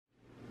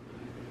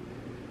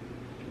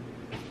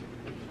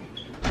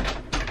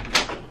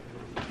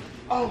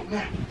Oh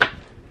man.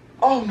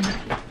 Oh man.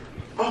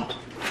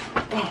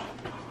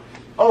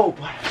 Oh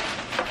boy.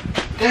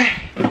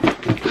 Dang. Oh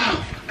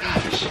my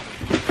gosh.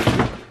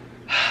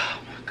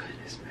 Oh my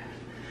goodness, man.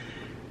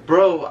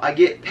 Bro, I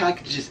get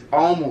packages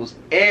almost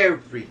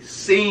every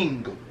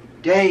single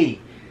day.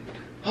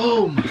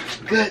 Oh my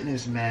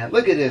goodness, man.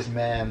 Look at this,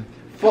 man.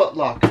 Foot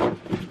Locker.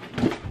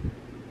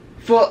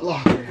 Foot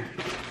Locker.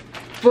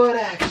 Foot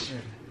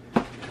Action.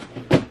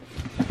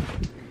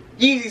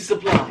 Easy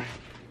Supply.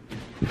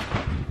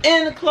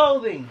 End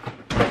Clothing.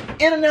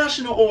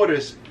 International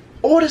orders.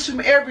 Orders from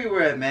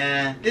everywhere,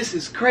 man. This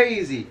is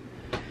crazy.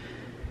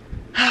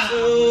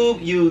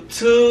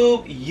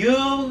 YouTube,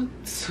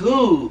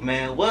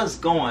 man. What's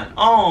going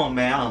on,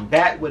 man? I'm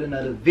back with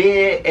another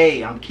vid.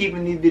 Hey, I'm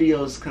keeping these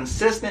videos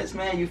consistent,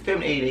 man. You feel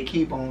me? Hey, they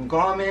keep on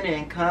coming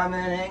and coming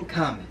and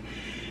coming.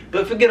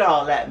 But forget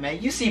all that,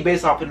 man. You see,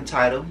 based off of the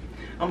title,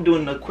 I'm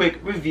doing a quick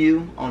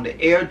review on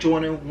the Air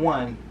Jordan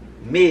 1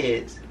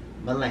 Mids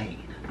Milan.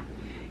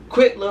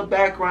 Quick little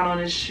background on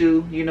this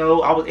shoe. You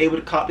know, I was able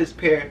to cop this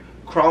pair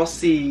cross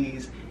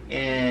seas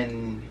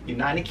in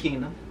United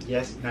Kingdom.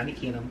 Yes, United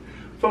Kingdom.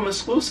 From an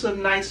exclusive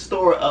nice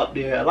store up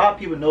there. A lot of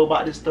people know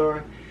about this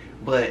store,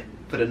 but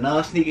for the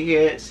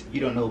non-sneakerheads, you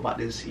don't know about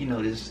this, you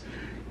know, this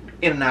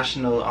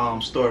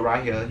international store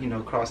right here, you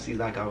know, cross seas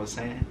like I was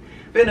saying.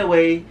 But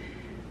anyway,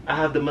 I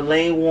have the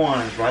Milan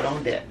ones right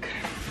on deck.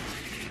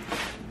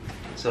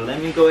 So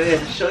let me go ahead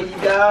and show you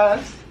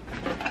guys.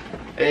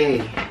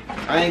 Hey,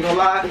 I ain't gonna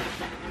lie,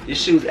 this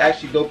shoe's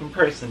actually dope in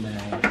person,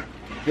 man.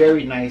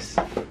 Very nice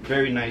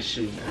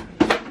shoe, man.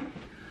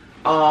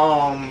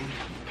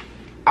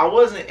 I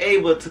wasn't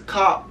able to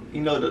cop, you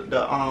know,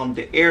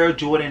 the Air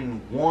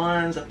Jordan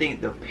 1s. I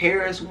think the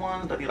Paris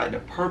ones, I think like the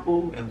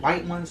purple and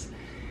white ones,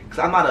 because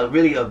I'm not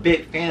really a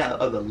big fan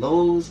of the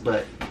lows.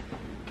 But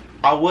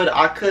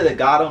I could have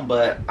got them,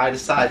 but I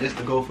decided just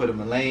to go for the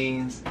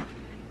Milans.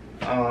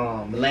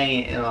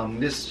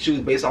 This shoe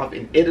is based off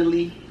in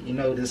Italy. You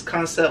know, this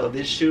concept of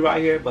this shoe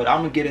right here. But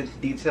I'm gonna get into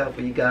detail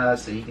for you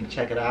guys so you can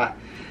check it out.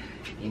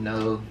 You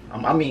know,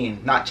 I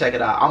mean, not check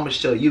it out. I'm gonna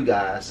show you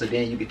guys, so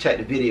then you can check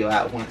the video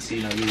out once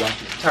you know you watch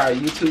the entire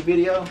YouTube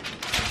video.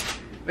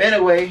 But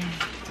anyway,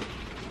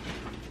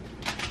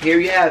 here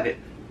you have it,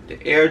 the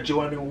Air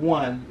Jordan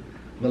 1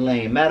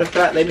 Milan. Matter of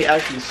fact, let me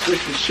actually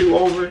switch the shoe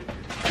over.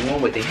 The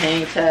one with the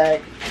hang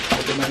tag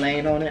with the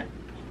Milan on it.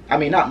 I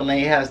mean, not Milan.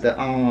 It has the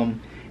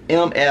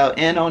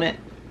MLN on it,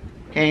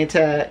 hang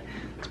tag.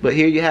 But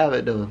here you have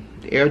it, though,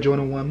 the Air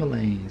Jordan 1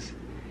 Milans.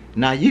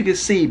 Now you can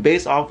see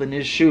based off of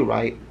this shoe,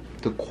 right?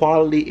 The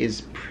quality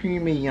is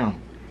premium.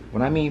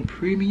 When I mean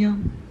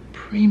premium,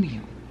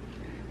 premium.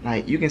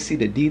 Like, you can see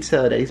the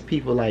detail that these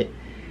people, like,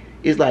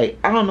 it's like,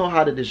 I don't know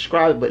how to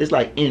describe it, but it's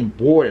like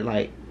embroidered.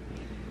 Like,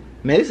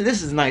 man,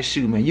 this is a nice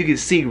shoe, man. You can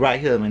see right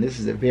here, man, this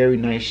is a very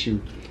nice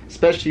shoe.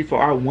 Especially for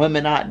our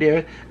women out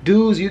there.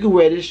 Dudes, you can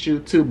wear this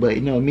shoe too, but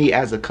you know, me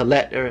as a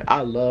collector,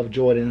 I love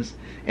Jordans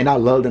and I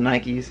love the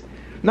Nikes.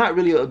 Not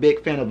really a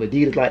big fan of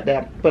Adidas like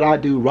that, but I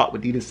do rock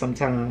with Adidas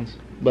sometimes.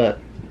 But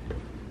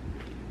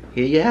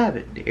here you have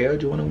it, the Air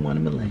Jordan 1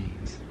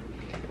 Milans.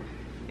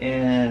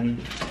 And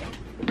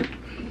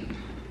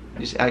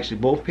just actually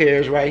both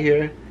pairs right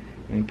here.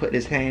 Let me put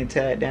this hang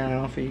tag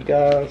down for you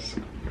guys.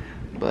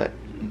 But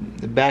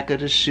the back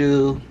of the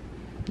shoe,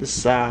 the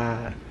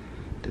side,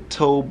 the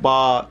toe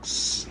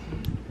box,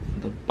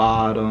 the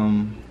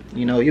bottom,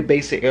 you know, your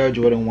basic Air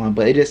Jordan 1,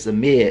 but it is a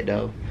mid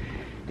though.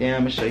 Then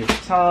I'm gonna show you the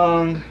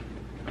tongue.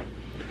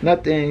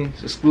 Nothing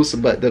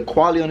exclusive, but the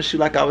quality on the shoe,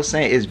 like I was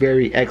saying, is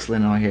very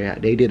excellent on here.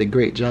 They did a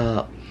great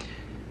job,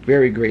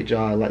 very great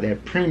job. Like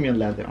that premium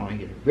leather on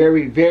here,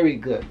 very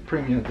good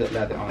premium good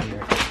leather on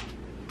here.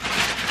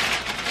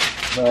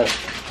 But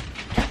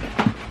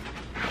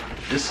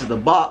this is the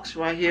box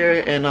right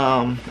here. And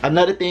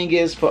another thing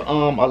is, for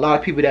a lot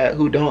of people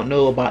who don't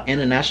know about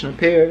international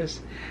pairs,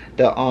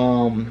 what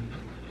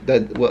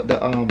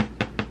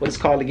it's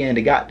called again,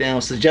 the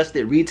goddamn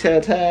suggested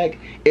retail tag,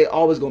 it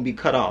always gonna be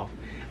cut off.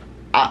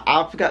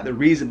 I forgot the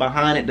reason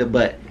behind it,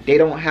 but they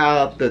don't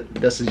have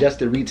the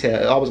suggested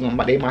retail. Always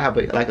gonna, they might have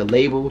like a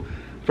label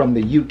from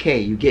the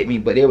UK, you get me?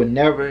 But they would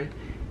never,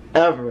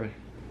 ever,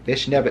 they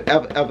should never,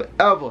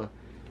 ever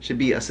should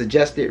be a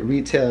suggested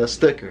retail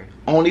sticker.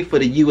 Only for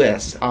the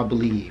US, I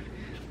believe.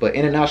 But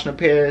international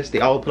pairs,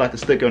 they always put like a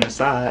sticker on the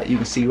side. You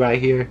can see right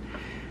here,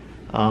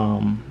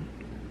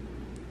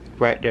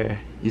 right there.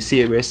 You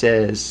see it where it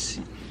says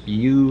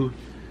UK.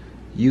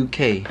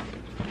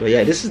 But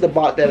yeah, this is the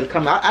box that is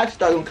coming. I actually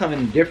thought it was gonna come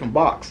in a different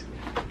box,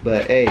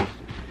 but hey,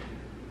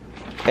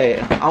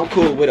 I'm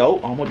cool with it.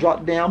 Oh, I'm gonna drop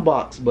the damn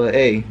box, but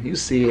hey, you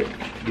see it,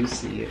 you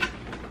see it.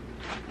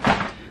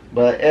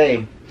 But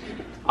hey,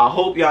 I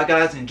hope y'all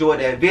guys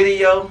enjoyed that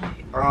video.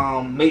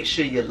 Make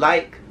sure you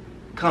like,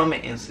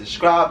 comment, and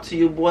subscribe to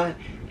your boy.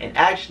 And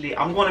actually,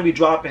 I'm gonna be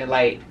dropping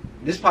like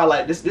this. Probably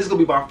like this is gonna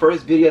be my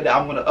first video that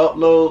I'm gonna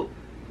upload.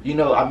 You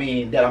know, I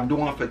mean, that I'm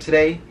doing for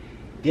today.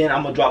 Then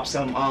I'm gonna drop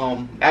some,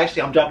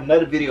 actually I'm dropping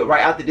another video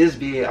right after this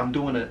video. I'm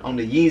doing it on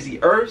the Yeezy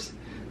Earths.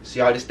 So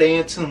y'all just stay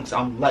in tune, cause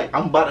I'm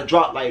about to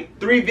drop like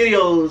 3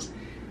 videos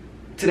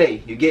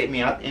today. You get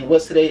me? And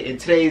what's today? And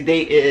today's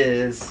date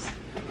is,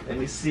 let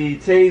me see.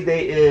 Today's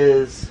date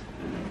is,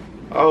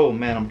 oh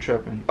man, I'm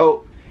tripping.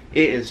 Oh,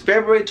 it is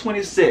February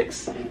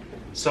 26th.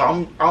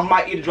 So I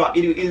might either drop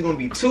either gonna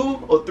be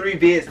 2 or 3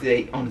 vids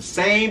today. On the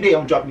same day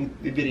I'm dropping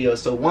the video.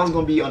 So one's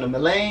gonna be on the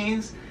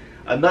Milans,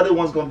 another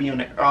one's gonna be on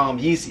the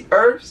Yeezy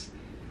Earths,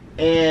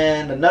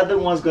 and another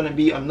one's gonna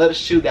be another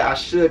shoe that I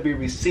should be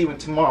receiving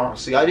tomorrow.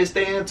 So y'all just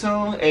stay in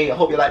tune. Hey, I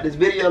hope you like this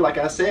video. Like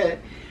I said,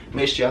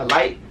 make sure y'all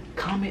like,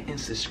 comment, and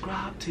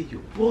subscribe to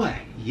your boy.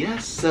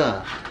 Yes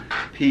sir.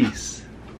 Peace.